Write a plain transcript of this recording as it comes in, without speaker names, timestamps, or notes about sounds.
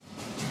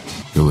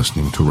You're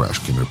listening to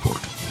Rashkin Report.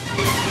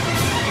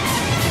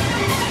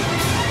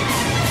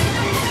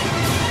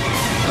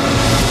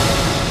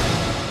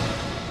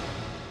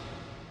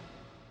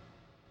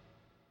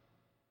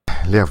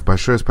 Лев,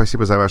 большое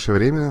спасибо за ваше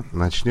время.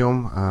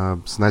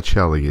 Начнем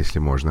сначала, если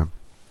можно.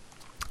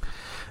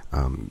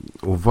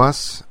 У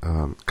вас...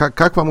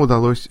 Как вам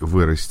удалось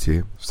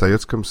вырасти в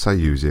Советском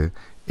Союзе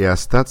и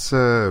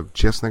остаться,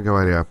 честно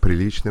говоря,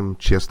 приличным,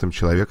 честным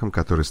человеком,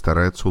 который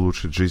старается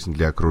улучшить жизнь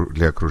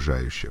для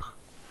окружающих?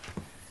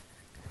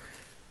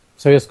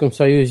 В Советском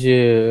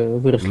Союзе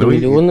выросли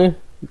миллионы.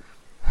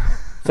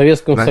 В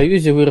Советском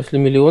Союзе выросли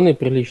миллионы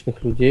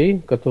приличных людей,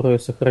 которые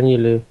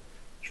сохранили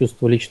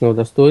чувство личного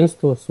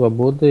достоинства,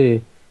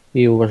 свободы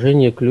и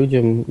уважения к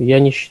людям. Я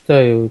не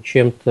считаю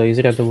чем-то из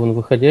ряда вон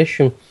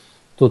выходящим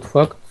тот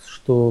факт,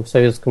 что в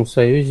Советском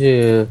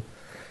Союзе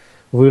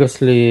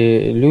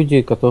выросли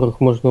люди, которых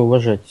можно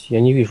уважать.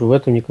 Я не вижу в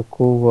этом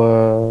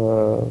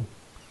никакого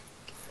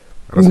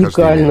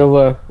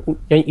уникального...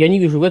 Я не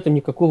вижу в этом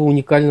никакого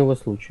уникального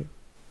случая.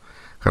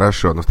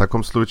 Хорошо, но в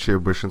таком случае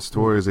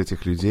большинство из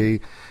этих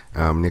людей,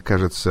 мне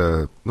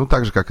кажется,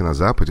 так же, как и на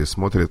Западе,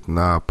 смотрят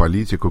на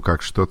политику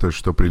как что-то,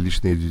 что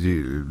приличные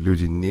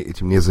люди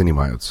этим не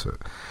занимаются.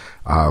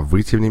 А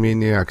вы, тем не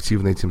менее,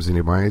 активно этим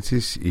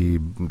занимаетесь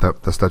и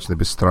достаточно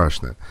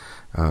бесстрашно.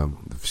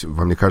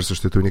 Вам не кажется,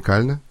 что это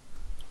уникально?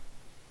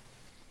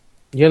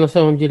 Я на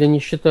самом деле не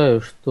считаю,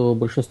 что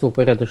большинство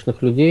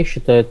порядочных людей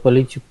считает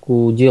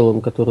политику делом,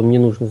 которым не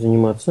нужно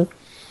заниматься.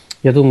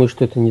 Я думаю,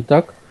 что это не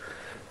так.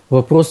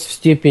 Вопрос в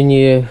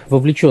степени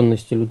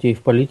вовлеченности людей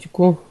в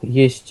политику.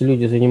 Есть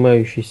люди,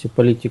 занимающиеся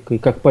политикой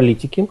как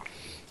политики.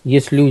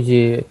 Есть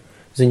люди,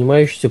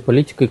 занимающиеся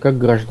политикой как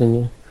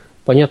граждане.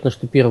 Понятно,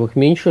 что первых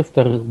меньше,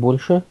 вторых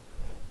больше.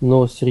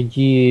 Но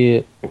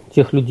среди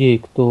тех людей,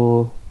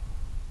 кто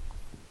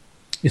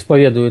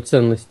исповедует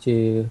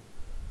ценности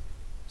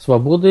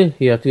свободы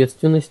и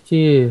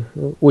ответственности,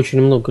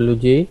 очень много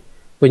людей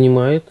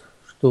понимает,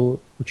 что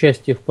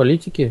участие в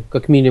политике,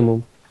 как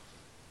минимум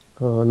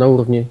на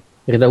уровне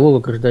рядового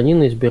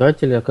гражданина,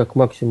 избирателя, а как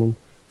максимум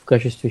в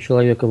качестве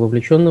человека,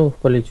 вовлеченного в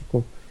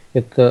политику,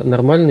 это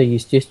нормально и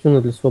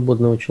естественно для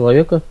свободного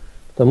человека,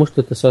 потому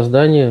что это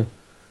создание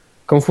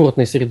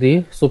комфортной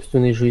среды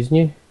собственной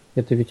жизни.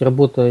 Это ведь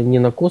работа не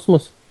на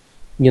космос,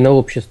 не на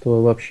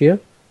общество вообще.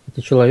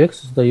 Это человек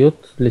создает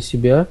для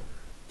себя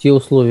те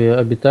условия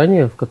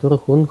обитания, в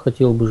которых он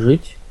хотел бы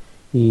жить,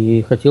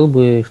 и хотел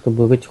бы,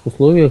 чтобы в этих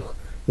условиях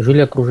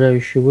жили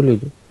окружающие его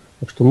люди.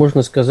 Так что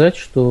можно сказать,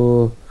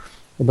 что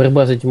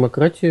борьба за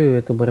демократию –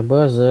 это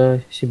борьба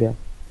за себя.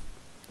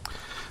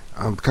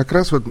 Как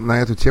раз вот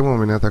на эту тему у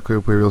меня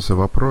такой появился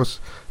вопрос.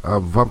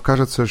 Вам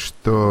кажется,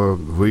 что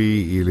вы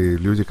или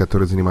люди,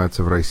 которые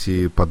занимаются в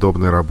России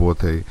подобной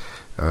работой,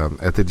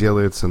 это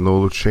делается на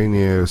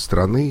улучшение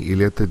страны,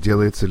 или это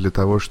делается для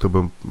того,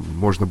 чтобы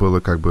можно было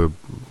как бы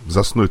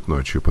заснуть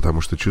ночью,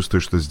 потому что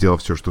чувствуешь, что сделал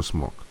все, что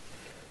смог?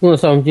 На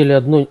самом деле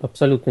одно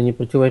абсолютно не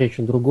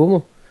противоречит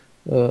другому.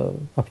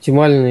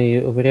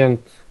 Оптимальный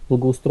вариант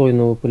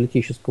благоустроенного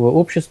политического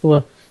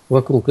общества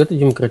вокруг – это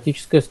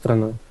демократическая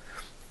страна.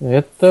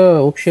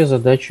 Это общая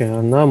задача.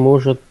 Она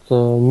может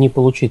не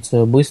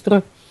получиться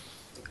быстро,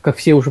 как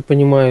все уже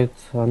понимают.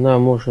 Она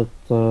может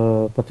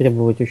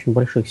потребовать очень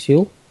больших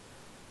сил,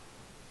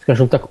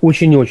 скажем так,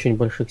 очень-очень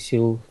больших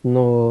сил.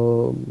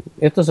 Но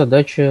это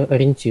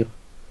задача-ориентир.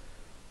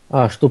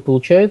 А что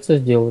получается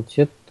сделать,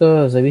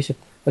 это зависит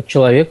от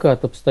человека,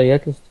 от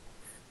обстоятельств,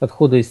 от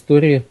хода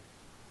истории.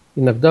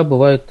 Иногда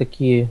бывают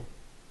такие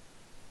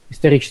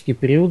исторические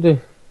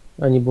периоды,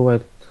 они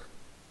бывают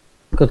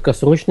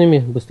краткосрочными,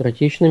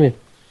 быстротечными,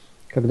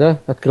 когда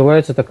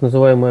открывается так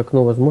называемое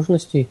окно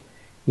возможностей,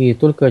 и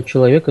только от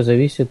человека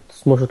зависит,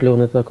 сможет ли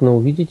он это окно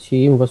увидеть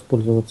и им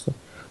воспользоваться.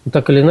 Но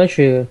так или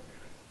иначе,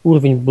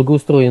 уровень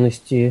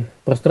благоустроенности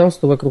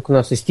пространства вокруг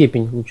нас и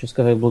степень, лучше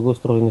сказать,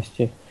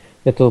 благоустроенности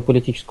этого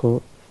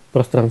политического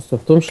пространства,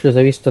 в том числе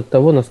зависит от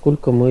того,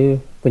 насколько мы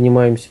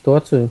понимаем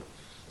ситуацию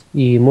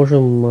и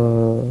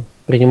можем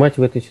принимать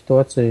в этой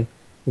ситуации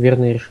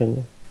верные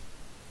решения.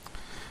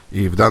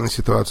 И в данной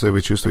ситуации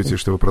вы чувствуете,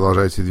 что вы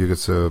продолжаете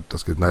двигаться, так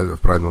сказать, в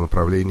правильном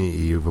направлении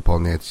и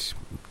выполнять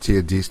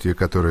те действия,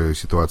 которые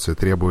ситуация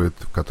требует,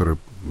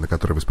 на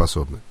которые вы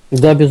способны?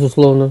 Да,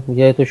 безусловно.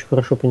 Я это очень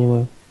хорошо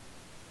понимаю.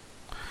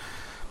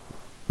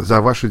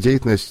 За вашу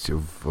деятельность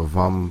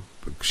вам,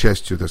 к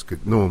счастью, так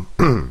сказать,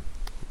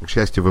 к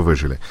счастью, вы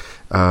выжили.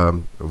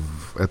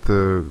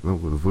 Это,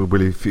 вы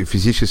были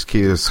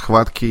физические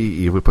схватки,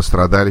 и вы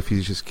пострадали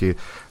физически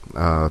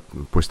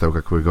после того,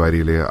 как вы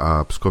говорили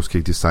о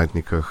псковских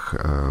десантниках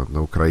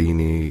на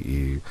Украине.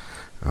 И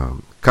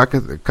как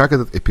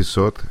этот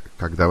эпизод,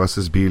 когда вас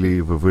избили,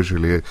 и вы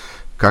выжили,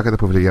 как это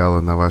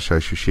повлияло на ваши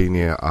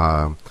ощущения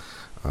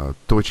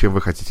то, чем вы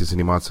хотите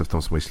заниматься, в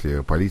том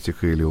смысле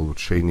политика или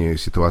улучшение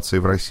ситуации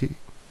в России?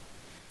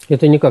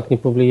 Это никак не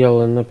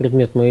повлияло на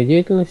предмет моей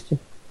деятельности.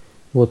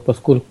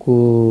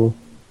 Поскольку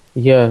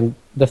я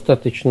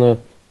достаточно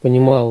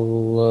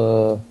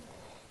понимал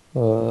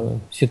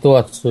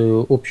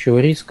ситуацию общего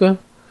риска,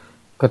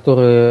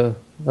 которая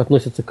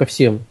относится ко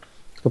всем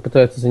кто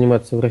пытается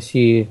заниматься в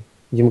России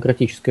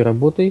демократической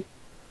работой.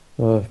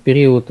 В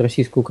период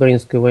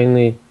российско-украинской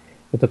войны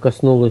это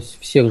коснулось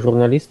всех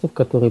журналистов,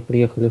 которые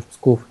приехали в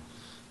Псков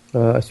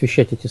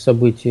освещать эти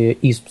события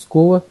из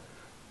Пскова.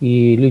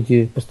 И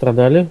люди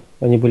пострадали,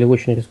 они были в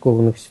очень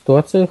рискованных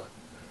ситуациях.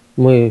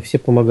 Мы все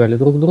помогали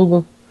друг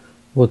другу.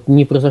 Вот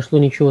не произошло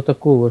ничего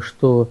такого,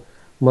 что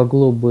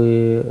могло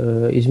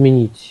бы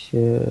изменить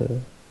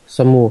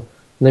само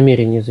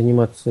намерение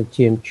заниматься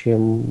тем,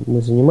 чем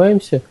мы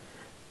занимаемся.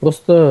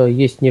 Просто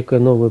есть некое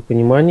новое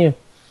понимание,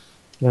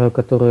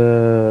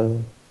 которое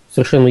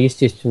совершенно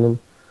естественным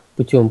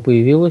путем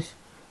появилось,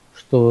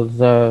 что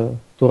за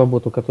ту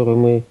работу, которую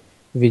мы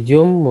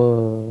ведем,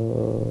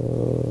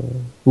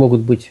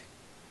 могут быть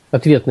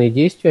ответные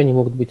действия, они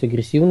могут быть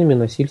агрессивными,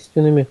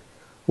 насильственными.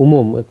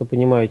 Умом это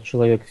понимает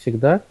человек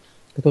всегда,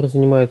 который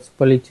занимается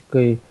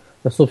политикой.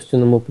 На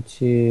собственном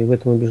опыте в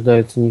этом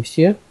убеждаются не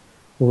все.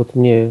 Вот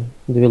мне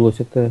довелось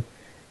это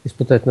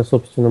испытать на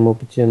собственном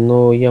опыте,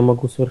 но я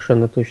могу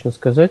совершенно точно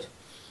сказать,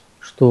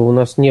 что у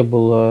нас не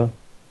было,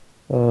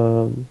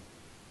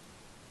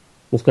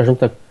 скажем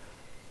так,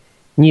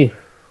 ни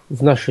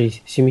в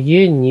нашей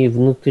семье, ни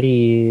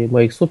внутри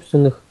моих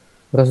собственных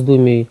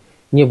раздумий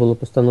не было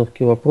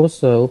постановки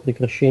вопроса о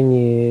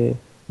прекращении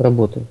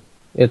работы.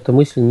 Эта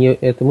мысль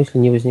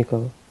не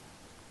возникала.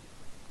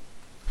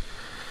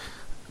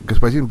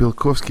 Господин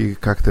Белковский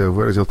как-то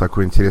выразил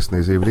такое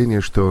интересное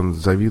заявление, что он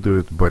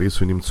завидует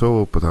Борису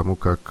Немцову, потому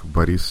как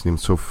Борис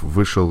Немцов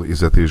вышел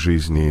из этой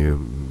жизни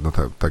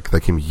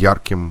таким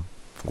ярким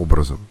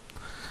образом.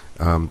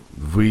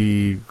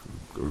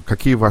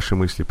 Какие ваши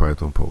мысли по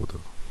этому поводу?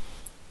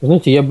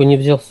 Знаете, я бы не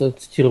взялся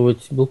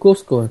цитировать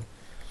Белковского.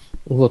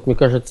 Вот, мне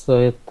кажется,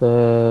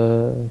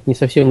 это не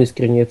совсем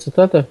искренняя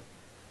цитата.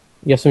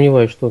 Я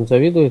сомневаюсь, что он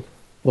завидует,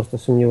 просто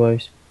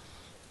сомневаюсь.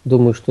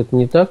 Думаю, что это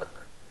не так.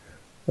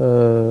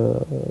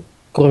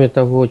 Кроме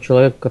того,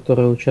 человек,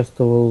 который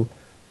участвовал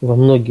во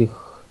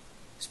многих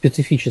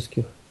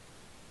специфических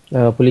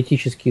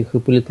политических и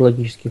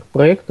политологических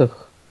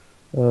проектах,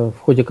 в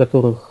ходе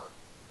которых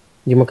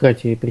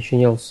демократии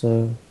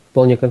причинялся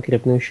вполне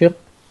конкретный ущерб,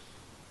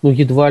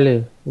 едва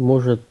ли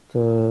может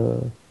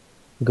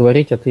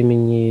говорить от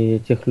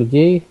имени тех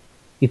людей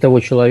и того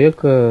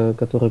человека,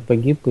 который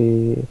погиб,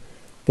 и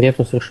при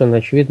этом совершенно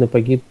очевидно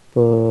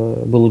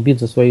был убит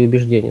за свои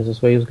убеждения, за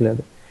свои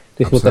взгляды.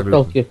 То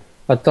есть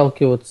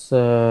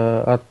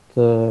отталкиваться от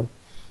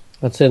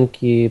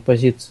оценки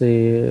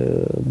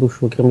позиции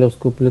бывшего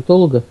кремлевского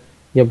политолога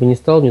я бы не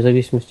стал, вне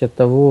зависимости от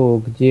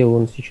того, где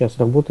он сейчас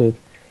работает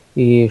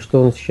и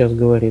что он сейчас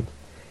говорит.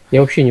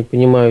 Я вообще не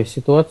понимаю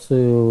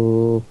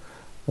ситуацию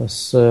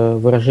с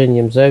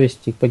выражением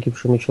зависти к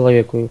погибшему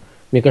человеку.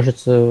 Мне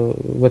кажется,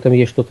 в этом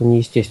есть что-то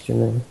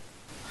неестественное.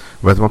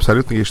 В этом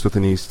абсолютно есть что-то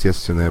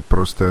неестественное.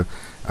 Просто,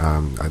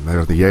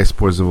 наверное, я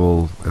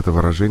использовал это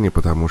выражение,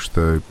 потому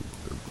что,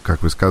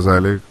 как вы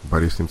сказали,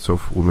 Борис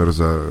Немцов умер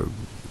за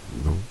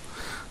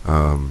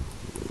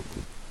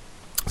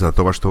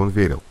то, во что он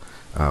верил.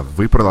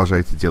 Вы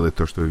продолжаете делать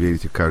то, что вы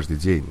верите каждый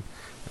день.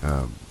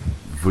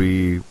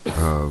 Вы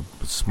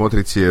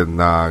смотрите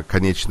на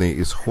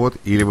конечный исход,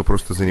 или вы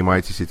просто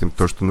занимаетесь этим,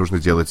 то, что нужно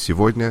делать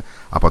сегодня,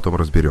 а потом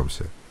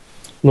разберемся?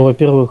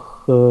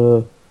 Во-первых,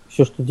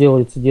 все, что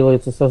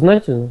делается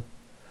сознательно.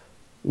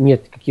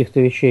 Нет каких-то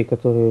вещей,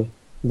 которые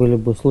были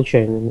бы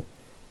случайными.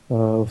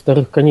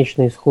 Во-вторых,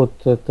 конечный исход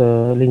 –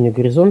 это линия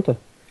горизонта,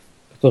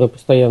 которая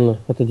постоянно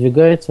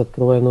отодвигается,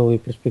 открывая новые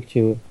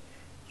перспективы.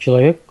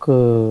 Человек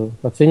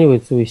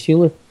оценивает свои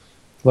силы,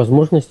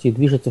 возможности и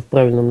движется в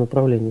правильном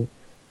направлении.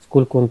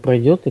 Сколько он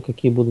пройдет и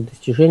какие будут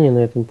достижения на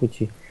этом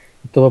пути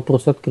 – это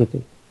вопрос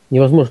открытый.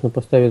 Невозможно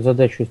поставить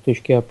задачу из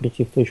точки А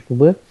прийти в точку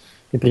Б,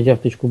 и придя в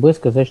точку Б,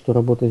 сказать, что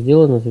работа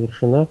сделана,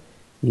 завершена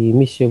и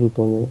миссия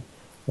выполнена.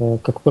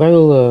 Как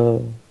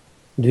правило,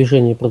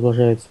 движение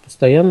продолжается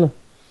постоянно.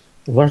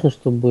 Важно,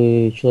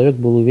 чтобы человек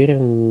был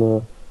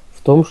уверен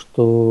в том,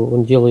 что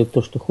он делает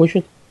то, что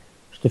хочет,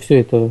 что все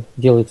это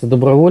делается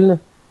добровольно,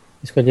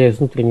 исходя из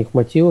внутренних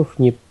мотивов,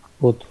 не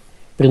под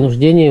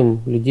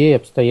принуждением людей,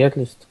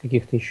 обстоятельств,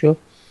 каких-то еще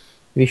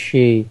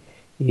вещей.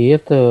 И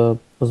это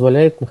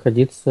позволяет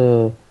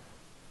находиться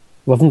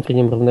во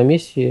внутреннем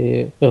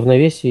равновесии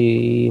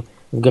и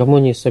в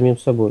гармонии с самим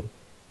собой.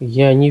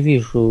 Я не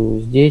вижу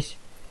здесь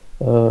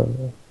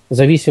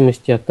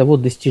зависимости от того,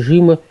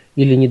 достижима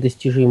или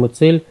недостижима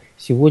цель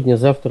сегодня,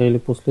 завтра или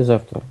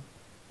послезавтра.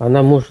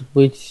 Она может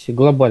быть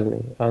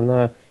глобальной,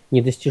 она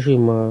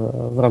недостижима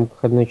в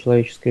рамках одной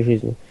человеческой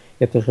жизни.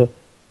 Это же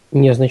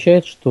не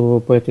означает, что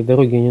по этой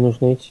дороге не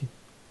нужно идти.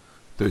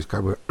 То есть,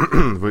 как бы,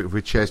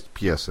 вы часть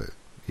пьесы,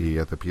 и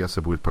эта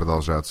пьеса будет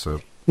продолжаться.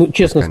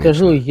 Честно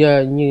скажу,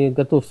 я не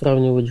готов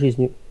сравнивать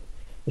жизнь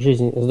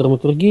с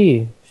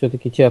драматургией.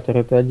 Все-таки театр –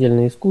 это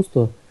отдельное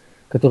искусство,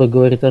 которое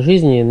говорит о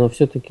жизни, но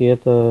все-таки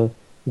это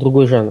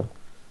другой жанр.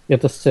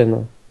 Это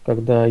сцена,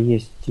 когда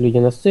есть люди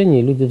на сцене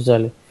и люди в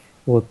зале.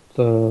 Вот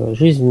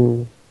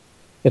жизнь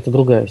 – это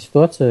другая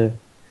ситуация.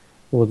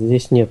 Вот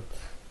здесь нет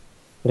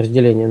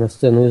разделения на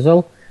сцену и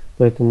зал,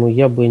 поэтому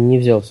я бы не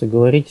взялся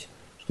говорить,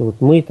 что что вот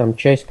мы там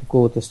часть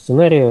какого-то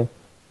сценария.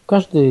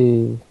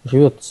 Каждый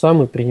живет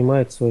сам и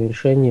принимает свои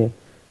решения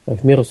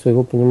в меру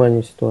своего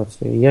понимания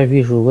ситуации. Я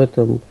вижу в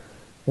этом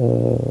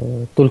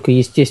только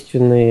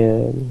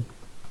естественные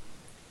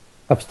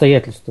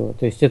обстоятельства.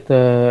 То есть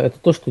это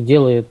то, что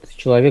делает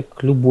человек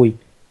любой.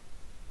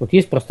 Вот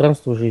есть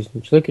пространство жизни.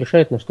 Человек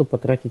решает, на что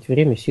потратить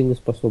время, силы,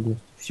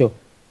 способности. Все.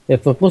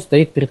 Этот вопрос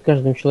стоит перед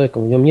каждым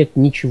человеком. В нем нет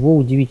ничего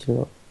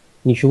удивительного,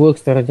 ничего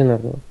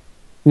экстраординарного.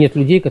 Нет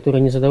людей,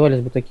 которые не задавались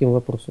бы таким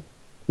вопросом.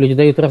 Люди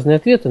дают разные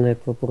ответы на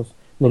этот вопрос,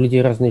 но у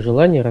людей разные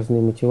желания, разные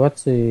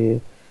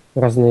мотивации,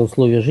 разные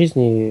условия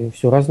жизни,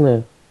 все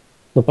разное.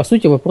 Но по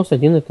сути вопрос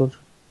один и тот же.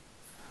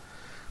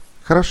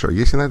 Хорошо,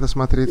 если на это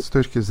смотреть с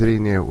точки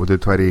зрения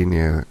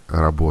удовлетворения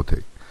работой,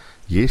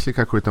 есть ли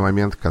какой-то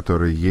момент,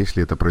 который,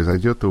 если это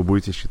произойдет, то вы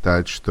будете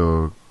считать,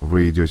 что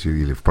вы идете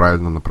или в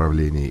правильном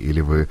направлении,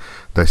 или вы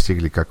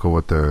достигли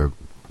какого-то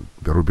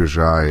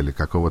рубежа или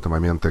какого-то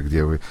момента,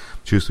 где вы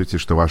чувствуете,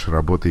 что ваша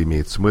работа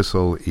имеет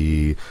смысл,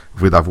 и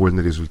вы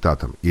довольны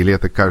результатом? Или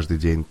это каждый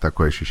день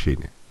такое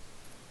ощущение?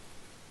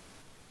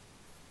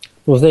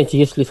 Вы знаете,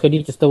 если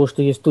исходить из того,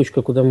 что есть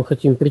точка, куда мы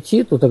хотим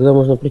прийти, то тогда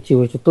можно прийти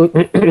в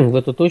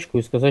эту точку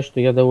и сказать, что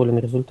я доволен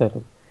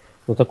результатом.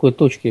 Но такой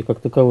точки как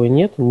таковой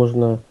нет.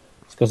 Можно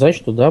сказать,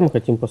 что да, мы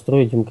хотим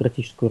построить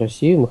демократическую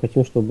Россию, мы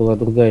хотим, чтобы была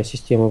другая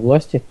система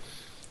власти,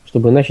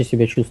 чтобы иначе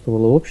себя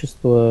чувствовало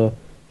общество,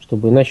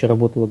 чтобы иначе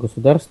работало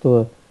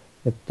государство.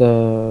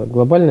 Это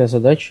глобальная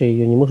задача,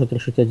 ее не может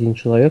решить один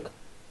человек.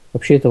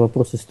 Вообще это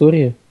вопрос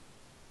истории,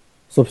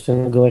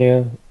 собственно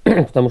говоря,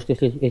 потому что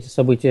если эти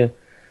события,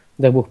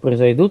 дай бог,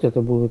 произойдут,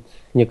 это будет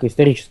некое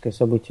историческое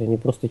событие, а не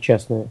просто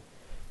частное.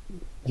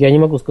 Я не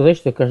могу сказать,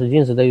 что я каждый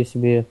день задаю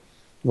себе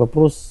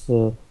вопрос,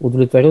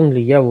 удовлетворен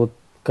ли я вот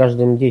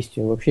каждым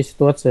действием. Вообще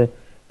ситуация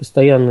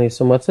постоянной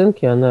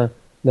самооценки, она,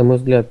 на мой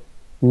взгляд,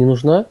 не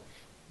нужна.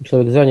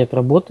 Человек занят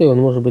работой, он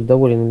может быть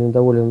доволен или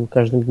недоволен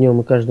каждым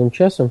днем и каждым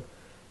часом,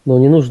 но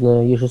не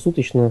нужно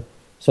ежесуточно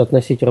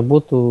соотносить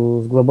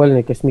работу с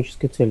глобальной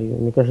космической целью.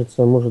 Мне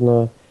кажется,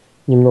 можно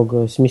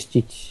немного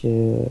сместить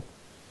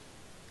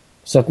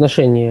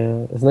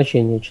соотношение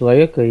значения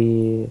человека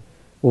и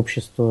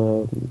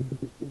общества.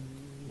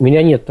 У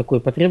меня нет такой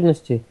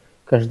потребности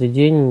каждый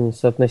день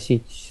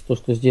соотносить то,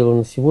 что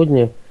сделано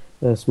сегодня,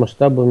 с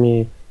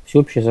масштабами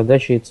всеобщей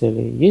задачи и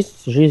цели.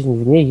 Есть жизнь,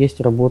 в ней есть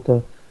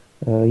работа.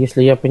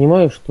 Если я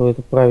понимаю, что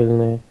это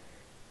правильное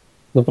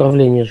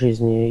направление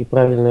жизни и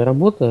правильная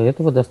работа,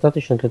 этого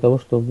достаточно для того,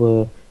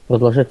 чтобы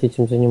продолжать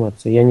этим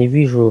заниматься. Я не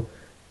вижу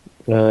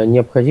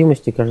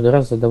необходимости каждый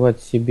раз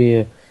задавать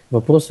себе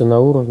вопросы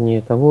на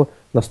уровне того,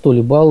 на 100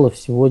 ли баллов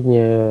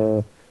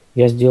сегодня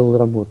я сделал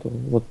работу.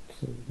 Вот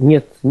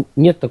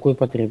нет такой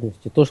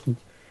потребности.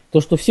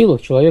 То, что в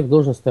силах, человек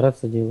должен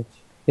стараться делать.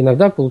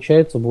 Иногда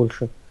получается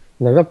больше,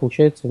 иногда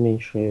получается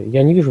меньше.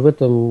 Я не вижу в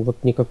этом вот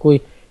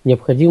никакой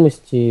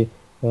необходимости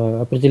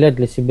определять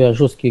для себя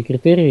жесткие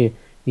критерии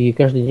и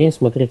каждый день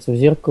смотреться в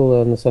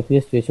зеркало на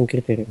соответствие этим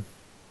критериям.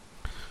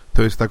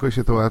 То есть в такой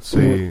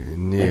ситуации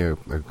не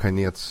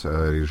конец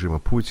режима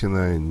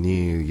Путина,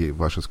 не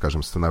ваше,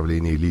 скажем,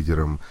 становление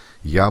лидером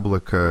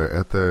Яблока,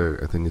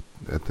 это не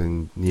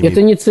имеет...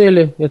 Это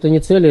не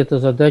цели, это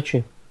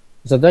задачи.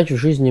 Задач в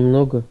жизни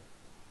много.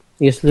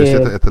 Если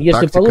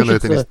тактика, получится... но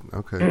это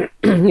не...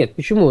 Okay. Нет,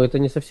 почему? Это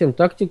не совсем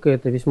тактика,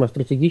 это весьма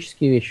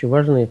стратегические вещи,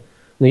 важные.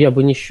 Но я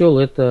бы не счел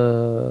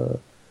это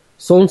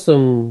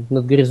солнцем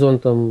над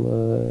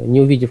горизонтом,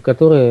 не увидев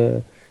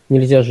которое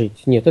нельзя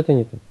жить. Нет, это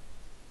не так.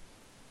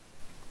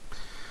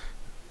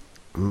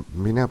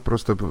 Меня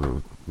просто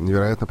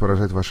невероятно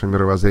поражает ваше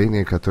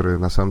мировоззрение, которое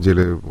на самом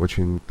деле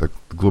очень так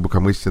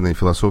глубокомысленное,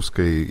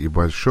 философское и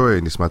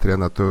большое, несмотря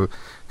на то,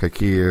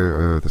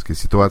 какие, так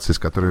сказать, ситуации, с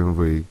которыми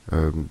вы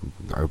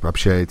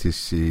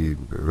общаетесь и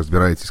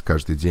разбираетесь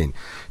каждый день.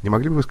 Не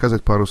могли бы вы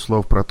сказать пару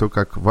слов про то,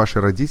 как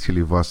ваши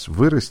родители вас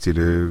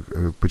вырастили,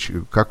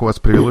 как у вас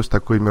привелось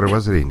такое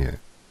мировоззрение?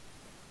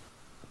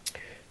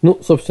 Ну,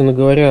 собственно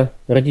говоря,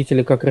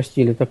 родители как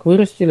растили, так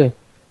вырастили.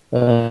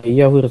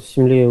 Я вырос в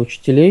семье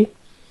учителей.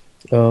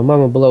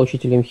 Мама была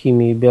учителем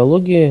химии и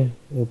биологии.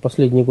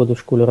 Последние годы в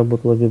школе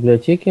работала в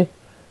библиотеке.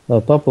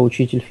 Папа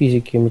учитель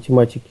физики,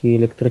 математики и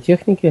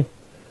электротехники.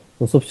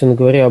 Ну, собственно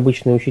говоря,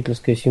 обычная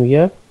учительская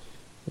семья,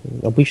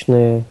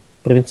 обычная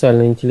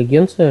провинциальная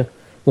интеллигенция,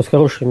 но с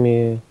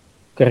хорошими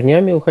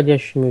корнями,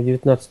 уходящими в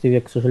XIX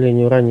век. К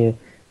сожалению, ранее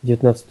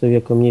XIX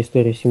века мне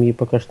история семьи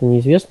пока что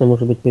неизвестна.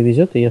 Может быть,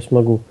 повезет, и я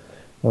смогу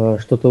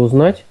что-то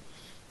узнать.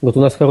 Вот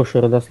у нас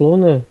хорошая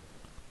родословная.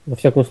 Во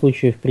всяком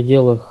случае, в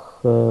пределах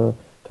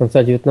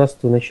конца XIX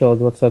и начала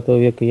XX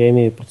века я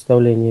имею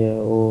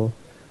представление о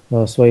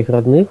своих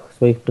родных,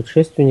 своих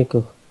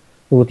предшественниках.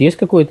 И вот есть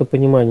какое-то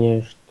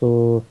понимание,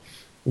 что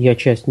я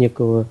часть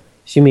некого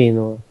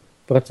семейного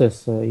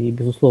процесса, и,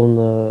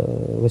 безусловно,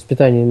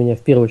 воспитание у меня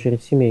в первую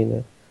очередь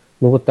семейное.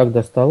 Но вот так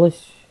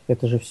досталось,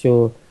 это же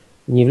все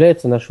не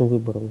является нашим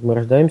выбором. Мы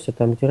рождаемся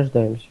там, где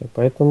рождаемся.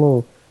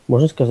 Поэтому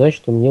можно сказать,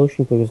 что мне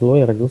очень повезло,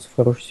 я родился в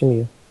хорошей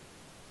семье.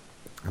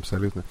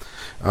 Абсолютно.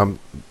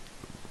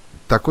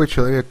 такой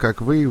человек, как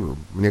вы,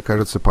 мне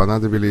кажется,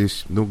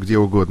 понадобились, где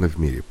угодно в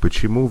мире.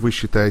 Почему вы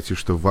считаете,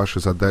 что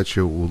ваша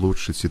задача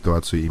улучшить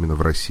ситуацию именно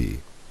в России?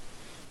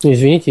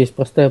 Извините, есть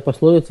простая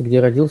пословица: где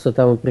родился,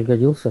 там и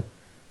пригодился.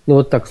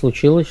 Вот так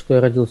случилось, что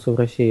я родился в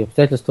России.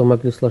 Обстоятельства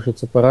могли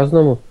сложиться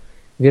по-разному.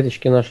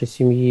 Веточки нашей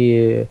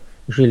семьи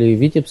жили в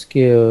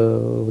Витебске,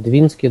 в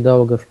Двинске,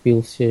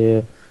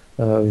 Даугавпилсе,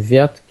 в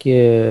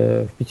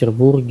Вятке, в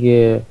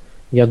Петербурге.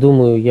 Я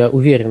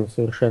уверен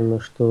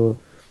совершенно, что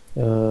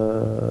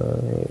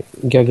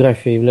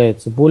география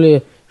является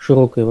более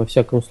широкой. Во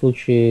всяком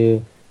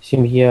случае,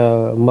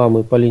 семья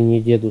мамы по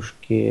линии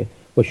дедушки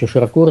очень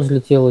широко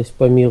разлетелась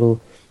по миру.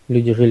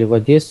 Люди жили в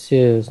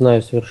Одессе.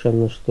 Знаю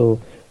совершенно, что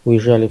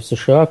уезжали в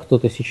США.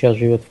 Кто-то сейчас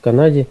живет в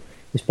Канаде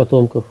из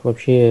потомков.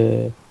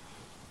 Вообще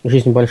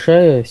жизнь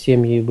большая,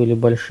 семьи были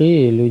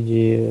большие.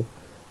 Люди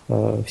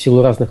в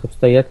силу разных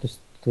обстоятельств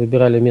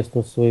выбирали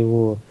местом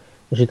своего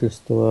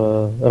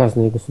жительства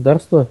разные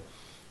государства.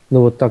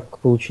 Но вот так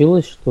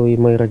получилось, что и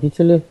мои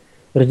родители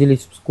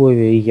родились в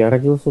Пскове, и я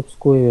родился в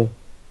Пскове.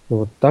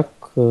 Вот так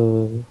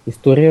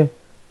история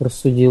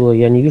рассудила.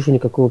 Я не вижу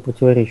никакого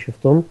противоречия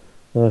в том,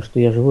 что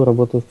я живу и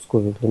работаю в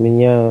Пскове. Для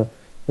меня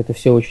это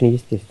все очень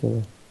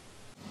естественно.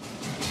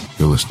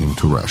 You're listening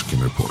to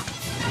Rashkin Report.